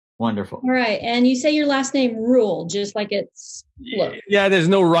Wonderful. All right. And you say your last name Rule, just like it's look. Yeah, there's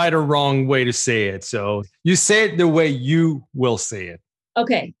no right or wrong way to say it. So you say it the way you will say it.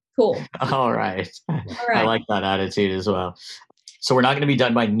 Okay, cool. All right. All right. I like that attitude as well. So we're not going to be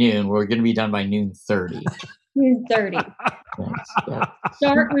done by noon. We're going to be done by noon 30. Noon 30. Yeah.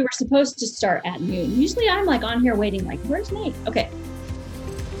 We were supposed to start at noon. Usually I'm like on here waiting, like, where's Nate? Okay.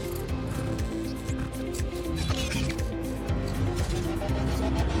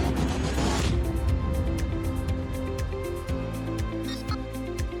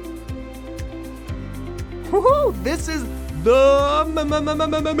 Woohoo! This is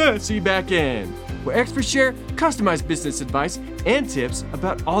the messy back end, where experts share customized business advice and tips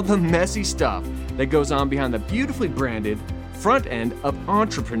about all the messy stuff that goes on behind the beautifully branded front end of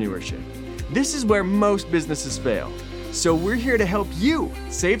entrepreneurship. This is where most businesses fail. So we're here to help you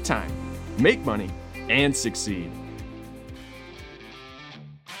save time, make money, and succeed.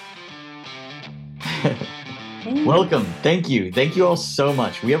 Welcome. Thank you. Thank you all so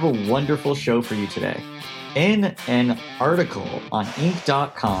much. We have a wonderful show for you today. In an article on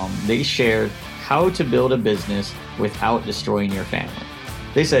Inc.com, they shared how to build a business without destroying your family.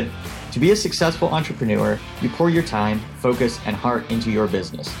 They said, to be a successful entrepreneur, you pour your time, focus, and heart into your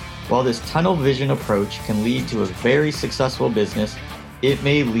business. While this tunnel vision approach can lead to a very successful business, it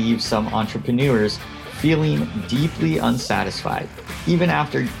may leave some entrepreneurs feeling deeply unsatisfied, even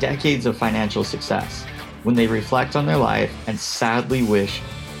after decades of financial success, when they reflect on their life and sadly wish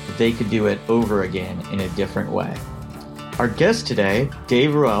that they could do it over again in a different way. Our guest today,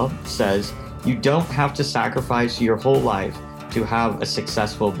 Dave Ruel, says you don't have to sacrifice your whole life to have a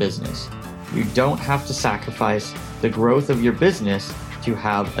successful business. You don't have to sacrifice the growth of your business to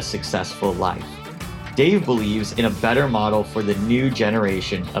have a successful life. Dave believes in a better model for the new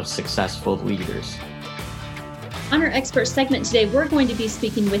generation of successful leaders. On our expert segment today, we're going to be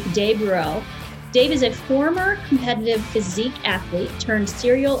speaking with Dave Ruel. Dave is a former competitive physique athlete turned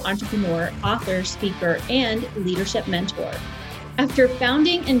serial entrepreneur, author, speaker, and leadership mentor. After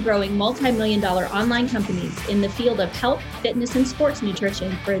founding and growing multi-million-dollar online companies in the field of health, fitness, and sports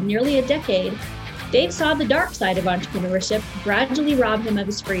nutrition for nearly a decade, Dave saw the dark side of entrepreneurship gradually rob him of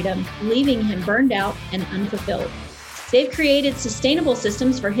his freedom, leaving him burned out and unfulfilled. Dave created sustainable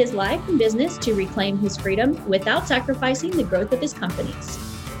systems for his life and business to reclaim his freedom without sacrificing the growth of his companies.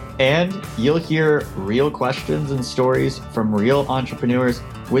 And you'll hear real questions and stories from real entrepreneurs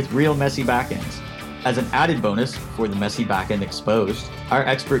with real messy backends. As an added bonus for the Messy Backend Exposed, our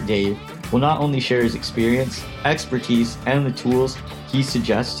expert Dave will not only share his experience, expertise, and the tools he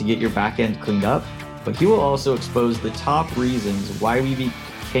suggests to get your backend cleaned up, but he will also expose the top reasons why we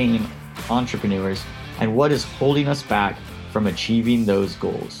became entrepreneurs and what is holding us back from achieving those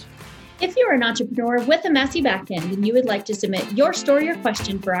goals. If you're an entrepreneur with a messy backend and you would like to submit your story or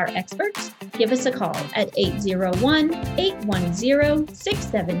question for our experts, give us a call at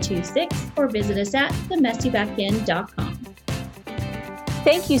 801-810-6726 or visit us at themessybackend.com.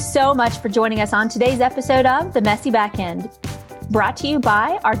 Thank you so much for joining us on today's episode of The Messy Backend, brought to you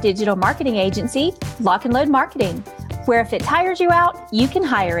by our digital marketing agency, Lock and Load Marketing, where if it tires you out, you can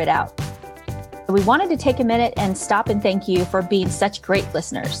hire it out. We wanted to take a minute and stop and thank you for being such great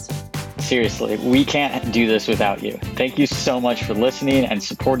listeners. Seriously, we can't do this without you. Thank you so much for listening and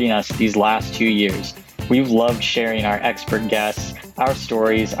supporting us these last 2 years. We've loved sharing our expert guests, our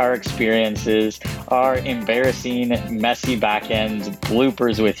stories, our experiences, our embarrassing, messy backends,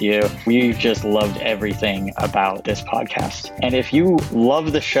 bloopers with you. We've just loved everything about this podcast. And if you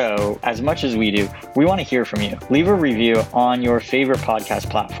love the show as much as we do, we want to hear from you. Leave a review on your favorite podcast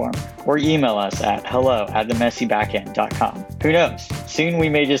platform or email us at hello@themessybackend.com. Who knows? Soon we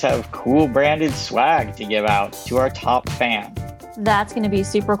may just have cool branded swag to give out to our top fan. That's going to be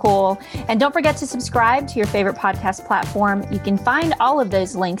super cool. And don't forget to subscribe to your favorite podcast platform. You can find all of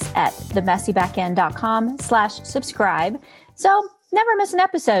those links at themessybackend.com/subscribe. So never miss an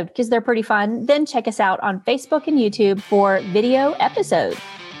episode because they're pretty fun. Then check us out on Facebook and YouTube for video episodes.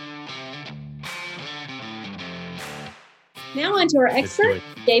 Now on to our expert,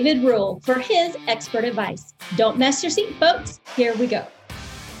 David Ruel, for his expert advice. Don't mess your seat, folks. Here we go.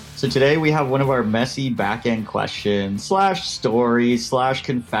 So today we have one of our messy backend questions /story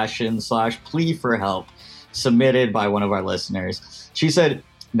 /confession /plea for help submitted by one of our listeners. She said,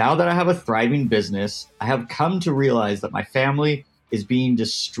 now that I have a thriving business, I have come to realize that my family is being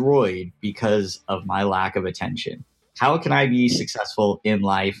destroyed because of my lack of attention. How can I be successful in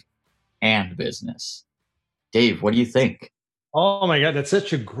life and business? Dave, what do you think? Oh my God, that's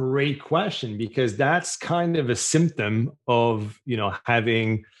such a great question because that's kind of a symptom of,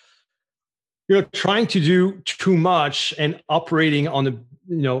 having, trying to do too much and operating on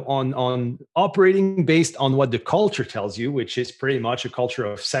on operating based on what the culture tells you, which is pretty much a culture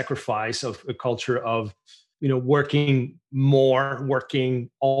of sacrifice, of a culture of, working more, working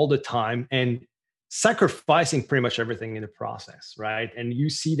all the time, and sacrificing pretty much everything in the process, right? And you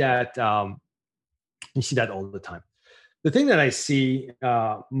see that all the time. The thing that I see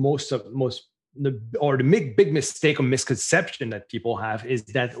the big mistake or misconception that people have is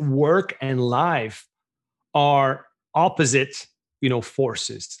that work and life are opposite,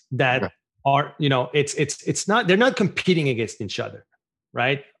 forces that are, it's not, they're not competing against each other,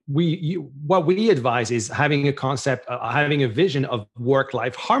 right? What we advise is having a concept, having a vision of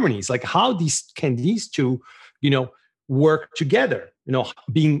work-life harmonies, like how these two, work together,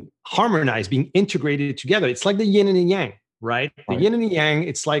 being harmonized, being integrated together. It's like the yin and the yang, right? The yin and the yang,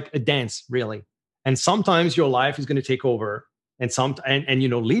 it's like a dance, really. And sometimes your life is going to take over and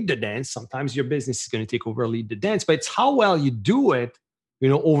lead the dance. Sometimes your business is going to take over, lead the dance, but it's how well you do it,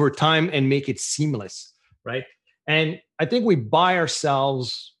 over time and make it seamless, right? And I think we buy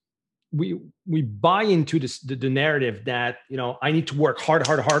ourselves, we buy into the narrative that, I need to work hard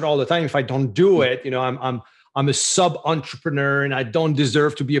all the time. If I don't do it, I'm a sub entrepreneur and I don't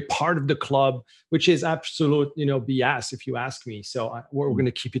deserve to be a part of the club, which is absolute, BS if you ask me. So we're going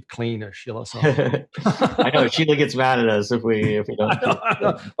to keep it clean, Sheila. So. I know Sheila gets mad at us if we don't. I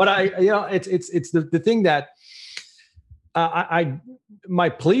know. But it's the thing that my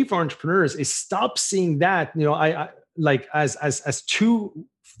plea for entrepreneurs is stop seeing that, I like as two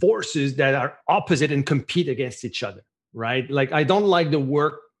forces that are opposite and compete against each other, right? Like I don't like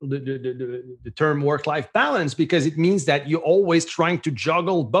the term work-life balance, because it means that you're always trying to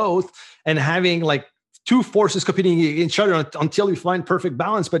juggle both and having like two forces competing against each other until you find perfect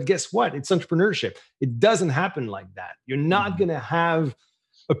balance. But guess what? It's entrepreneurship. It doesn't happen like that. You're not going to have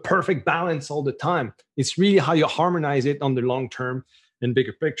a perfect balance all the time. It's really how you harmonize it on the long term and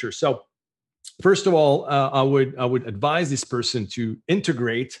bigger picture. So first of all, I would advise this person to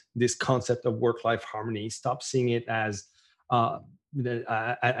integrate this concept of work-life harmony. Stop seeing it as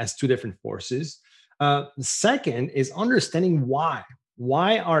two different forces. The second is understanding why.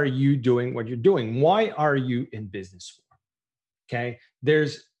 Why are you doing what you're doing? Why are you in business for? Okay.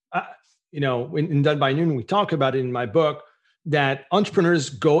 There's, in Done by Noon, we talk about it in my book that entrepreneurs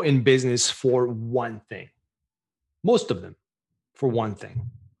go in business for one thing. Most of them for one thing.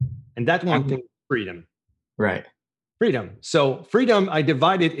 And that one thing, freedom. Right. Freedom. So freedom, I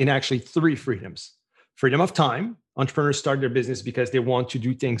divide it in actually three freedoms. Freedom of time. Entrepreneurs start their business because they want to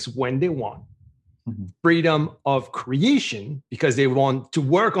do things when they want. Mm-hmm. Freedom of creation, because they want to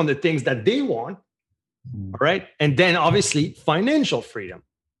work on the things that they want. Mm-hmm. All right. And then obviously financial freedom,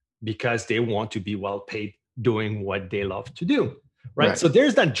 because they want to be well paid doing what they love to do. Right. So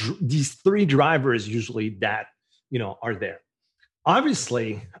there's these three drivers usually that, are there.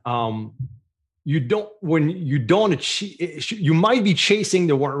 Obviously, you might be chasing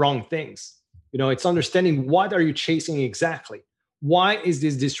the wrong things. It's understanding what are you chasing exactly? Why is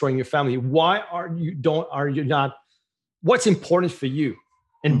this destroying your family? Why are you not, what's important for you?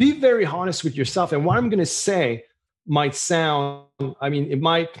 And be very honest with yourself. And what I'm going to say might sound, it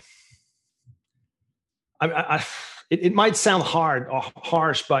might sound hard or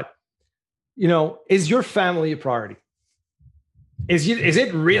harsh, but, is your family a priority? Is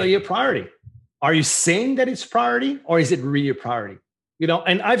it really a priority? Are you saying that it's priority, or is it really a priority?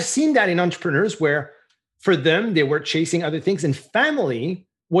 And I've seen that in entrepreneurs where for them, they were chasing other things and family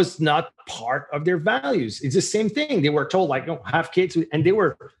was not part of their values. It's the same thing. They were told like, have kids. And they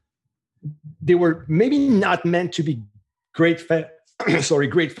were maybe not meant to be great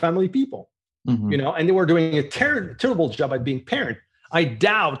family people, mm-hmm. And they were doing a terrible job at being parent. I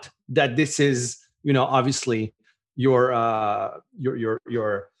doubt that this is, obviously your audience,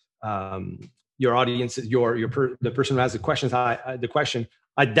 the person who has the questions,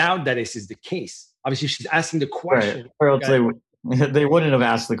 I doubt that this is the case. Obviously, she's asking the question. Right. Or else they wouldn't have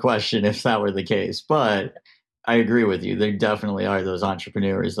asked the question if that were the case. But I agree with you. There definitely are those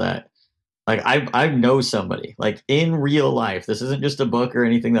entrepreneurs that, like, I know somebody, like in real life. This isn't just a book or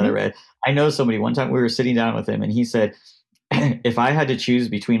anything that I read. I know somebody. One time we were sitting down with him and he said, if I had to choose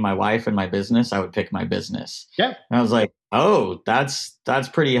between my wife and my business, I would pick my business. Yeah. And I was like, oh, that's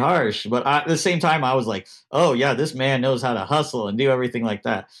pretty harsh. But at the same time, I was like, oh yeah, this man knows how to hustle and do everything like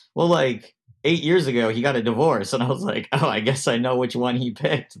that. Well, like 8 years ago, he got a divorce. And I was like, oh, I guess I know which one he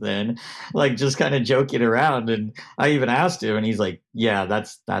picked then. Like just kind of joking around. And I even asked him and he's like, yeah,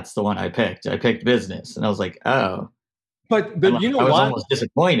 that's the one I picked. I picked business. And I was like, oh. But I was almost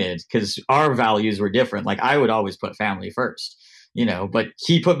disappointed because our values were different. Like I would always put family first. but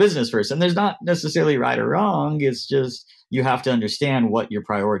he put business first. And there's not necessarily right or wrong. It's just you have to understand what your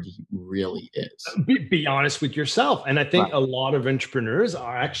priority really is. Be honest with yourself. And I think a lot of entrepreneurs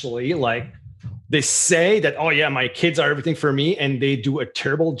are actually like, they say that, oh yeah, my kids are everything for me, and they do a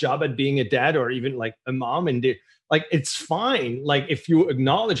terrible job at being a dad or even like a mom. And they like, it's fine. Like if you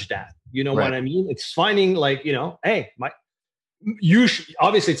acknowledge that, what I mean? It's finding like, hey,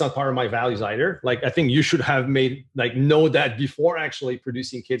 obviously it's not part of my values either. Like I think you should have know that before actually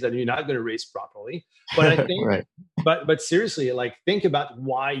producing kids that you're not going to raise properly. But I think, but seriously, like think about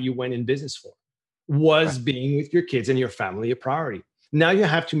why you went in business for. Was being with your kids and your family a priority? Now you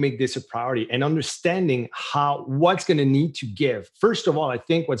have to make this a priority and understanding what's going to need to give. First of all, I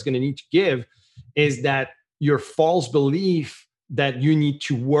think what's going to need to give is that your false belief that you need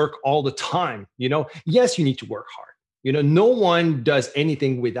to work all the time. Yes, you need to work hard. No one does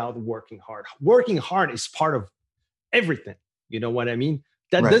anything without working hard. Working hard is part of everything. You know what I mean?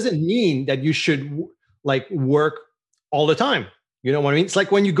 That doesn't mean that you should work all the time. You know what I mean? It's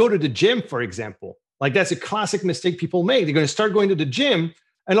like when you go to the gym, for example. Like that's a classic mistake people make. They're going to start going to the gym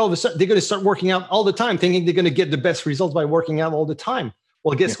and all of a sudden they're going to start working out all the time, thinking they're going to get the best results by working out all the time.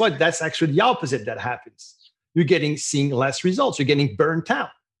 Well, guess what? That's actually the opposite that happens. You're seeing less results. You're getting burnt out.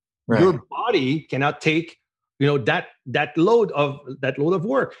 Your body cannot take, that load of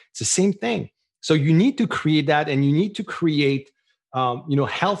work. It's the same thing. So you need to create that, and you need to create,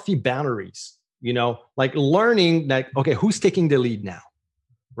 healthy boundaries. Like learning that, okay, who's taking the lead now?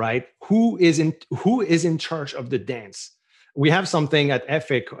 Right? Who is in charge of the dance? We have something at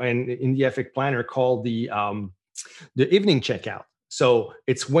Ethic and in the Ethic Planner called the evening checkout. So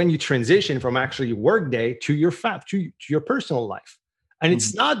it's when you transition from actually work day to your to your personal life. And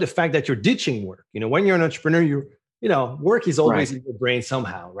it's not the fact that you're ditching work. When you're an entrepreneur, work is always in your brain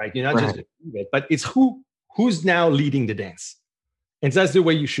somehow, right? You're not just doing it, but it's who's now leading the dance. And that's the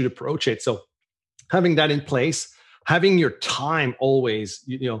way you should approach it. So having that in place, having your time always,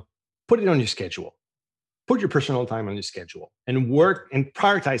 put it on your schedule. Put your personal time on your schedule and work and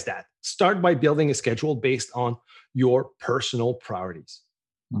prioritize that. Start by building a schedule based on your personal priorities,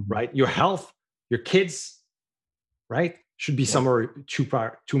 right? Your health, your kids, right? Should be somewhere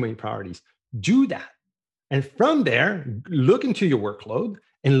two main priorities. Do that. And from there, look into your workload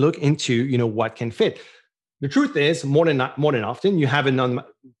and look into, what can fit. The truth is, more than often, you have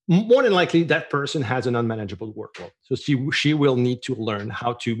more than likely that person has an unmanageable workload. So she will need to learn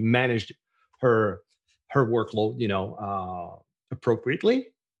how to manage her workload, appropriately.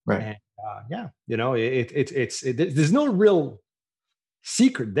 Right. And, there's no real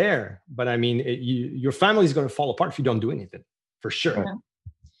secret there, but I mean, your family is going to fall apart if you don't do anything, for sure. Yeah.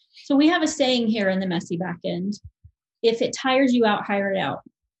 So we have a saying here in the Messy Backend: if it tires you out, hire it out.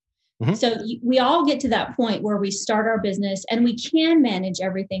 So we all get to that point where we start our business and we can manage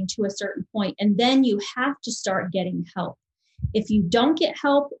everything to a certain point, and then you have to start getting help. If you don't get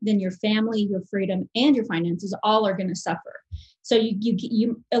help, then your family, your freedom, and your finances all are going to suffer. So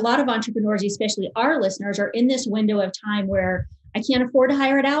you a lot of entrepreneurs, especially our listeners, are in this window of time where I can't afford to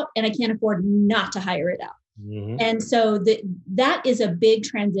hire it out and I can't afford not to hire it out. And so that is a big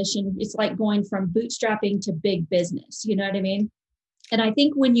transition. It's like going from bootstrapping to big business. You know what I mean? And I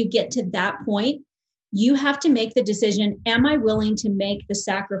think when you get to that point, you have to make the decision, am I willing to make the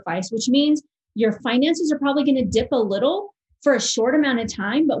sacrifice? Which means your finances are probably going to dip a little for a short amount of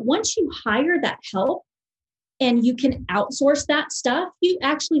time. But once you hire that help and you can outsource that stuff, you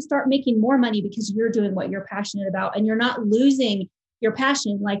actually start making more money because you're doing what you're passionate about and you're not losing your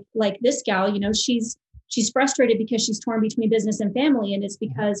passion. Like this gal, she's frustrated because she's torn between business and family. And it's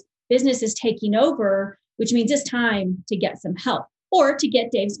because business is taking over, which means it's time to get some help. Or to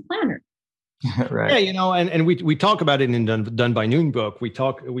get Dave's planner. Right. Yeah, and we talk about it in Done by Noon book. We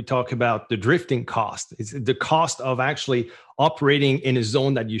talk about the drifting cost. It's the cost of actually operating in a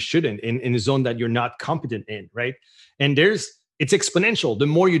zone that you shouldn't, in a zone that you're not competent in, right? And it's exponential. The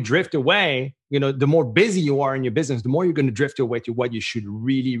more you drift away, the more busy you are in your business, the more you're going to drift away to what you should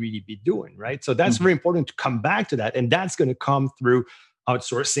really, really be doing, right? So that's very important to come back to that. And that's going to come through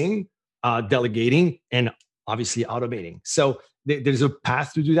outsourcing, delegating, and obviously automating. So there's a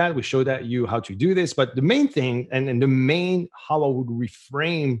path to do that. We show you how to do this, but the main thing and how I would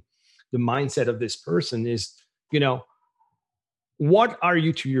reframe the mindset of this person is, what are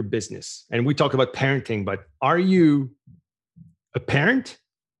you to your business? And we talk about parenting, but are you a parent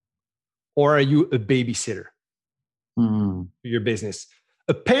or are you a babysitter to your business?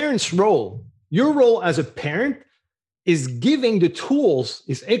 A parent's role, your role as a parent is giving the tools,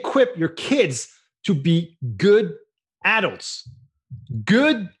 is equip your kids to be good adults,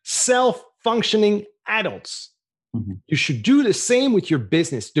 good self-functioning adults. You should do the same with your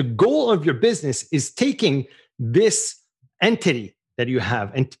business. The goal of your business is taking this entity that you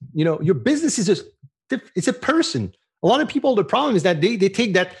have, and your business is it's a person. A lot of people, the problem is that they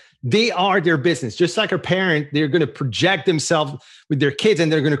take that they are their business. Just like a parent, they're going to project themselves with their kids,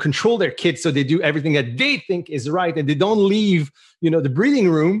 and they're going to control their kids so they do everything that they think is right, and they don't leave the breathing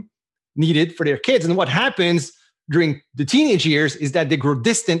room needed for their kids. And what happens during the teenage years is that they grow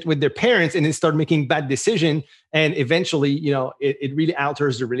distant with their parents, and they start making bad decisions, and eventually it really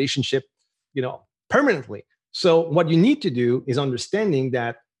alters the relationship permanently. So what you need to do is understanding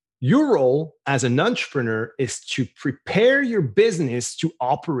that your role as an entrepreneur is to prepare your business to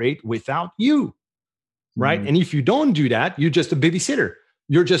operate without you, right? And if you don't do that, you're just a babysitter.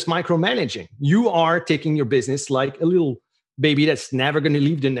 You're just micromanaging. You are taking your business like a little baby that's never going to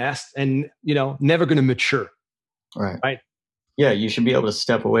leave the nest and never going to mature. Right. Yeah, you should be able to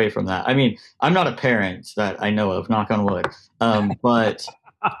step away from that. I mean, I'm not a parent that I know of, knock on wood, but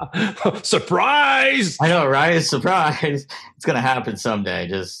surprise! I know, right? Surprise! It's going to happen someday.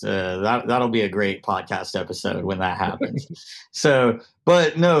 Just that'll be a great podcast episode when that happens.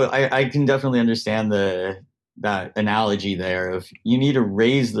 But no, I can definitely understand that analogy there of you need to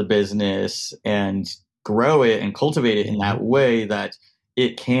raise the business and grow it and cultivate it in that way that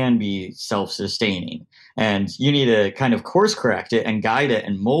it can be self-sustaining. And you need to kind of course correct it and guide it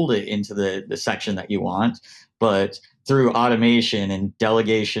and mold it into the section that you want. But through automation and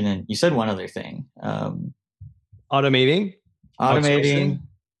delegation, and you said one other thing. Automating,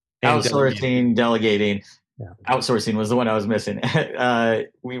 outsourcing, delegating. Yeah. Outsourcing was the one I was missing.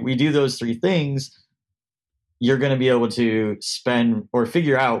 We do those three things. You're going to be able to spend or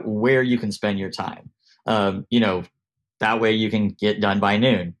figure out where you can spend your time. That way you can get done by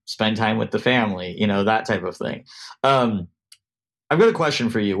noon, spend time with the family, that type of thing. I've got a question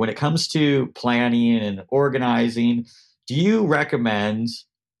for you. When it comes to planning and organizing, do you recommend,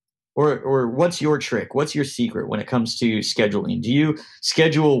 or what's your trick? What's your secret when it comes to scheduling? Do you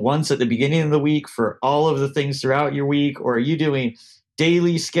schedule once at the beginning of the week for all of the things throughout your week? Or are you doing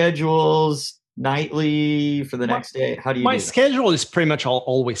daily schedules, nightly for the next day? How do you do that? My schedule is pretty much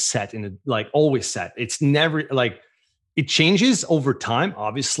always set always set. It's never it changes over time,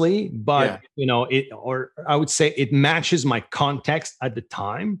 obviously, but I would say it matches my context at the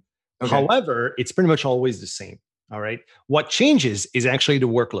time. Okay. However, it's pretty much always the same. All right. What changes is actually the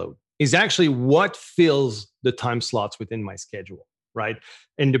workload, is actually what fills the time slots within my schedule. Right.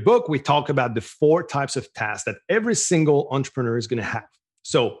 In the book, we talk about the 4 types of tasks that every single entrepreneur is going to have.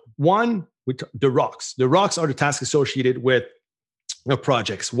 So one, the rocks. The rocks are the tasks associated with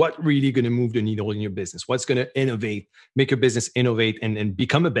projects. What really going to move the needle in your business? What's going to innovate, make your business innovate and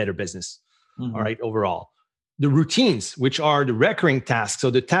become a better business? Mm-hmm. All right, overall. The routines, which are the recurring tasks. So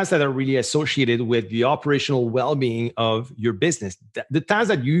the tasks that are really associated with the operational well-being of your business. The tasks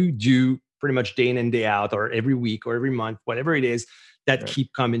that you do pretty much day in and day out, or every week or every month, whatever it is, that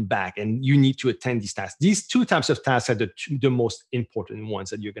keep coming back. And you need to attend these tasks. These 2 types of tasks are the most important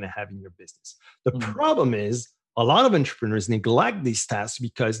ones that you're going to have in your business. The problem is, a lot of entrepreneurs neglect these tasks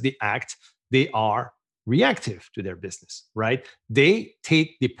because they are reactive to their business, right? They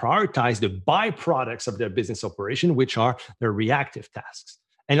prioritize the byproducts of their business operation, which are their reactive tasks.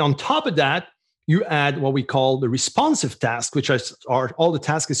 And on top of that, you add what we call the responsive tasks, which are all the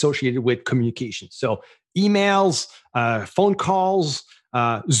tasks associated with communication. So emails, phone calls,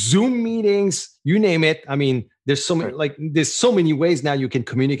 Zoom meetings, you name it. I mean, there's so many ways now you can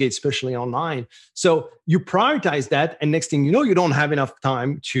communicate, especially online. So you prioritize that, and next thing you know, you don't have enough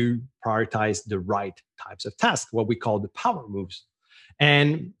time to prioritize the right types of tasks, what we call the power moves.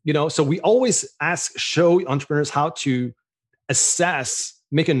 And so we always show entrepreneurs how to assess,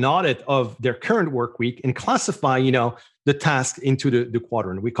 make an audit of their current work week, and classify, the task into the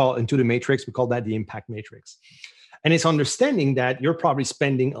quadrant. We call into the matrix. We call that the impact matrix. And it's understanding that you're probably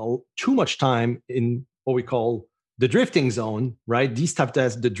spending too much time in what we call the drifting zone, right? These type of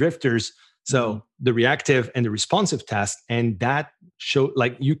tasks, the drifters, so the reactive and the responsive tasks, and that show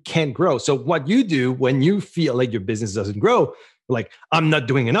you can't grow. So what you do when you feel like your business doesn't grow, I'm not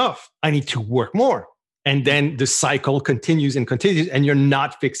doing enough, I need to work more. And then the cycle continues and continues, and you're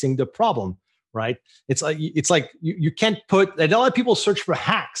not fixing the problem, right? It's like you can't put, a lot of people search for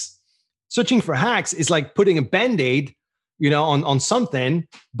hacks. Searching for hacks is like putting a Band-Aid, on something,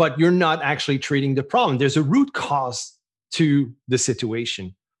 but you're not actually treating the problem. There's a root cause to the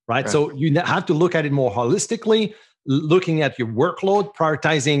situation, right? So you have to look at it more holistically, looking at your workload,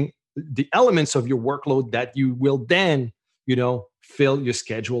 prioritizing the elements of your workload that you will then, fill your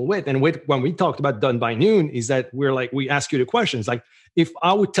schedule with. And when we talked about done by noon, is that we ask you the questions, like, if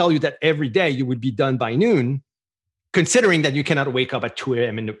I would tell you that every day you would be done by noon, considering that you cannot wake up at 2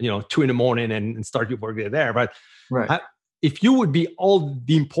 a.m. and 2 in the morning and start your work there. But Right. If you would be, all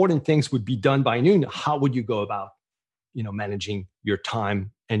the important things would be done by noon, how would you go about, managing your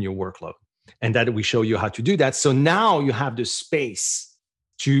time and your workload? And that we show you how to do that. So now you have the space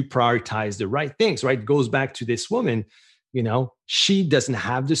to prioritize the right things, right? It goes back to this woman, she doesn't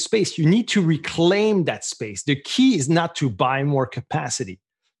have the space. You need to reclaim that space. The key is not to buy more capacity.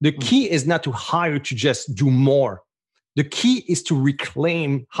 The key is not to hire to just do more. The key is to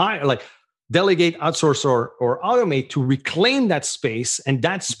reclaim, hire, like delegate, outsource, or automate to reclaim that space. And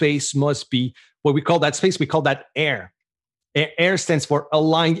that space must be what we call that space. We call that AIR. AIR stands for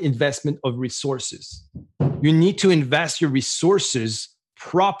aligned investment of resources. You need to invest your resources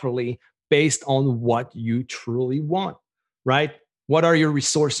properly based on what you truly want, right? What are your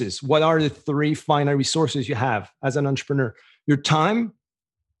resources? What are the 3 finite resources you have as an entrepreneur? Your time,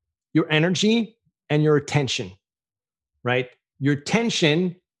 your energy, and your attention, right? Your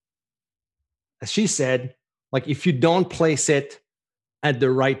attention, as she said, like if you don't place it at the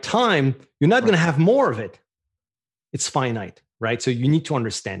right time, you're not going to have more of it. It's finite, right? So you need to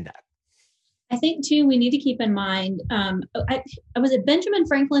understand that. I think too, we need to keep in mind, was it Benjamin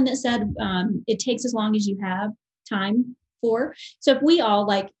Franklin that said, it takes as long as you have time for. So if we all,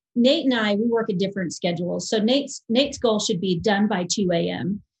 like Nate and I, we work at different schedules. So Nate's goal should be done by 2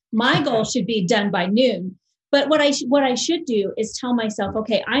 a.m. My goal should be done by noon. But what I should do is tell myself,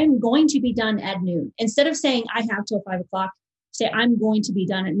 okay, I'm going to be done at noon. Instead of saying I have till 5 o'clock, say I'm going to be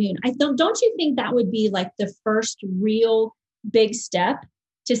done at noon. Don't you think that would be like the first real big step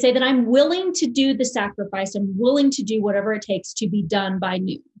to say that I'm willing to do the sacrifice, I'm willing to do whatever it takes to be done by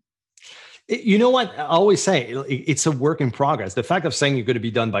noon? You know what? I always say it's a work in progress. The fact of saying you're going to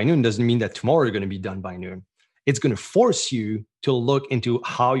be done by noon doesn't mean that tomorrow you're going to be done by noon. It's going to force you to look into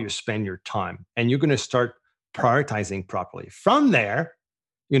how you spend your time, and you're going to start prioritizing properly. From there,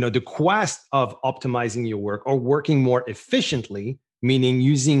 the quest of optimizing your work or working more efficiently, meaning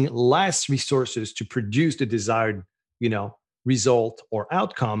using less resources to produce the desired, result or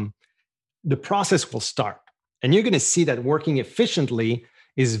outcome, the process will start. And you're going to see that working efficiently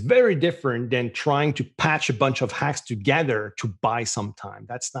is very different than trying to patch a bunch of hacks together to buy some time.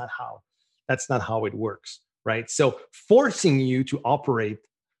 That's not how it works, right? So forcing you to operate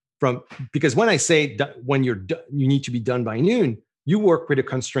because when I say that when you need to be done by noon, you work with a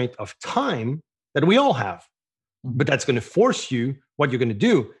constraint of time that we all have. But that's going to force you, what you're going to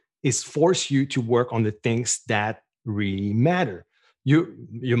do is force you to work on the things that really matter.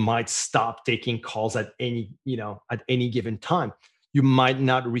 You might stop taking calls at any given time. You might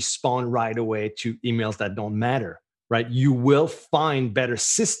not respond right away to emails that don't matter, right? You will find better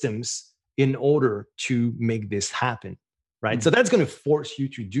systems in order to make this happen, right? So that's going to force you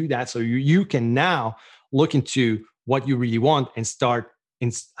to do that. So you can now look into what you really want and start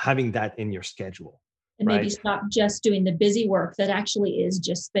having that in your schedule. And maybe stop just doing the busy work that actually is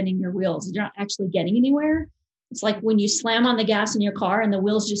just spinning your wheels. You're not actually getting anywhere. It's like when you slam on the gas in your car and the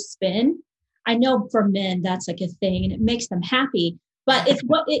wheels just spin. I know for men, that's like a thing and it makes them happy, but it's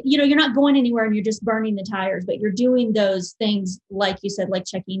you're not going anywhere and you're just burning the tires, but you're doing those things, like you said, like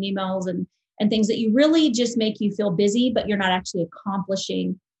checking emails and things that you really just make you feel busy, but you're not actually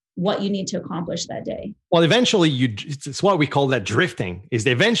accomplishing what you need to accomplish that day. Well, eventually it's what we call that drifting, is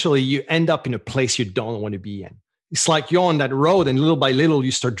eventually you end up in a place you don't want to be in. It's like you're on that road and little by little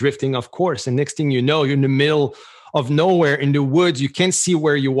you start drifting off course. And next thing you know, you're in the middle of nowhere in the woods. You can't see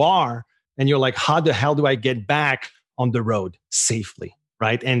where you are. And you're like, how the hell do I get back on the road safely?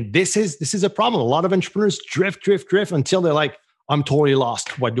 Right. And this is a problem. A lot of entrepreneurs drift until they're like, I'm totally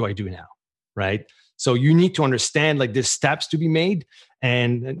lost. What do I do now? Right. So you need to understand like there's steps to be made.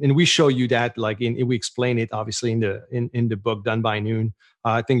 And we show you that, like we explain it obviously in the book Done by Noon.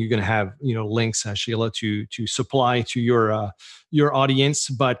 I think you're going to have links, Sheila, to supply to your audience.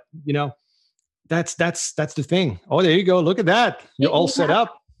 But that's the thing. Oh, there you go. Look at that. You're all set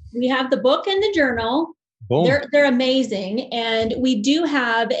up. We have the book and the journal. Boom. They're amazing, and we do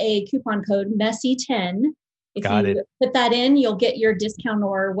have a coupon code Messy10. If you put that in, you'll get your discount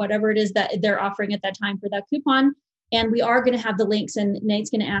or whatever it is that they're offering at that time for that coupon. And we are going to have the links, and Nate's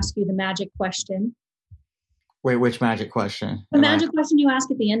going to ask you the magic question. Wait, which magic question? The magic question you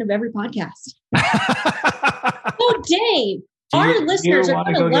ask at the end of every podcast. So, Dave, our listeners are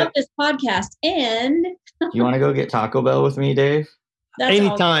going to love this podcast. And do you want to go get Taco Bell with me, Dave?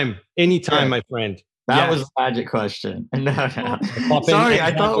 Anytime, my friend. That was a magic question. No. Sorry,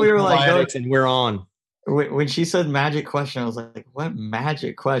 I thought we were like, and we're on. When she said magic question, I was like, what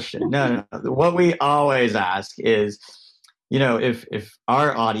magic question? No. What we always ask is, if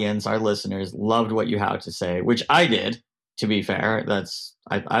our audience, our listeners loved what you had to say, which I did, to be fair,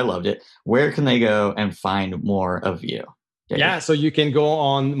 I loved it. Where can they go and find more of you, Dave? Yeah, so you can go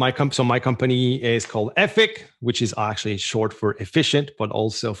on my company. So my company is called EFIC, which is actually short for efficient, but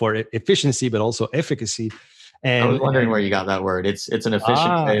also for efficiency, but also efficacy. And I was wondering where you got that word. It's an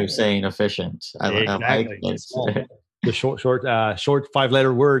efficient way of saying efficient. Exactly. I like it. The short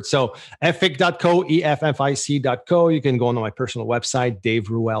 5-letter word. So EFIC.co, EFFIC.co. You can go on my personal website,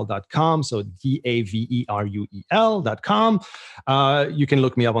 daveruel.com. So DAVERUEL.com. You can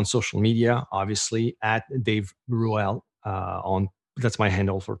look me up on social media, obviously, at Dave Ruel that's my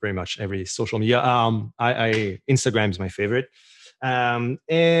handle for pretty much every social media. Instagram is my favorite. And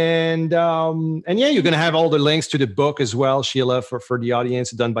yeah, you're going to have all the links to the book as well, Sheila, for the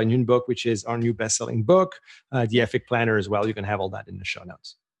audience, done by Noon Book, which is our new best-selling book, the EFIC Planner as well. You can have all that in the show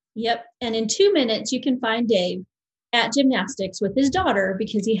notes. Yep. And in 2 minutes, you can find Dave at gymnastics with his daughter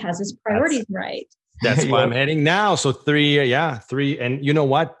because he has his priorities right. That's why I'm heading now. So 3. And you know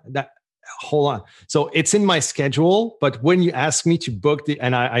what? Hold on. So it's in my schedule, but when you ask me to book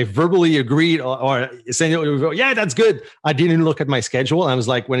and I verbally agreed or saying, yeah, that's good. I didn't look at my schedule. I was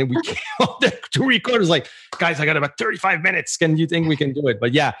like, when we came up there to record, I was like, guys, I got about 35 minutes. Can you think we can do it?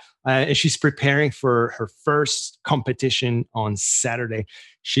 But yeah, and she's preparing for her first competition on Saturday.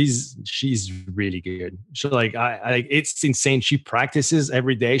 She's really good. So it's insane. She practices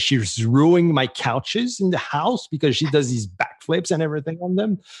every day. She's ruining my couches in the house because she does these backflips and everything on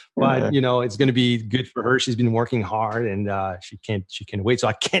them. But it's going to be good for her. She's been working hard and she can't wait. So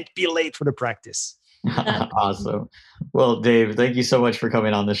I can't be late for the practice. Awesome. Well, Dave, thank you so much for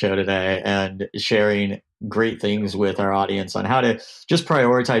coming on the show today and sharing great things with our audience on how to just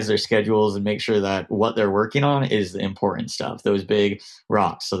prioritize their schedules and make sure that what they're working on is the important stuff, those big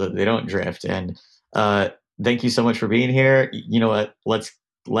rocks, so that they don't drift. And thank you so much for being here. You know what? Let's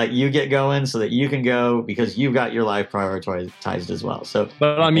let you get going so that you can go because you've got your life prioritized as well. So,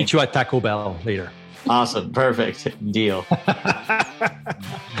 but I'll meet you at Taco Bell later. Awesome. Perfect. Deal.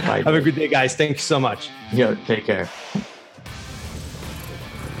 Bye, have a good day, guys. Thank you so much. Yo, take care.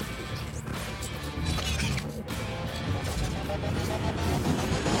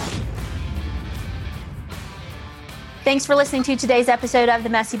 Thanks for listening to today's episode of The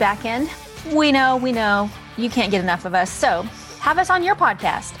Messy Backend. We know you can't get enough of us. So have us on your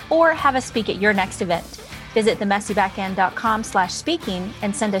podcast or have us speak at your next event. Visit themessybackend.com/speaking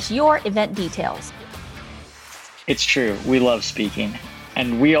and send us your event details. It's true. We love speaking.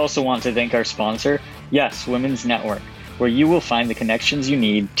 And we also want to thank our sponsor, Yes Women's Network, where you will find the connections you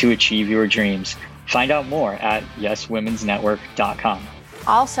need to achieve your dreams. Find out more at yeswomensnetwork.com.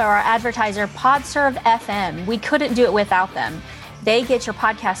 Also, our advertiser, PodServe FM. We couldn't do it without them. They get your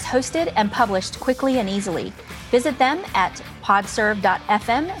podcast hosted and published quickly and easily. Visit them at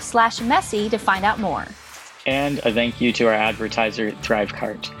podserve.fm/messy to find out more. And a thank you to our advertiser,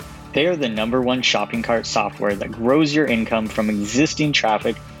 ThriveCart. They are the #1 shopping cart software that grows your income from existing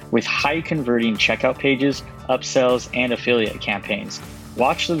traffic with high converting checkout pages, upsells, and affiliate campaigns.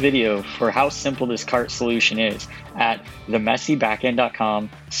 Watch the video for how simple this cart solution is at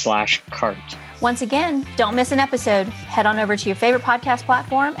themessybackend.com/cart. Once again, don't miss an episode. Head on over to your favorite podcast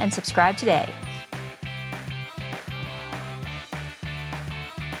platform and subscribe today.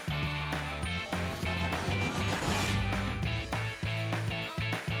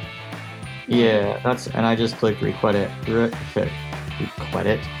 Yeah, and I just clicked requit it. Requit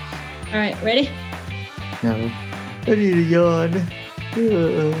it. All right, ready? No. I need a yawn.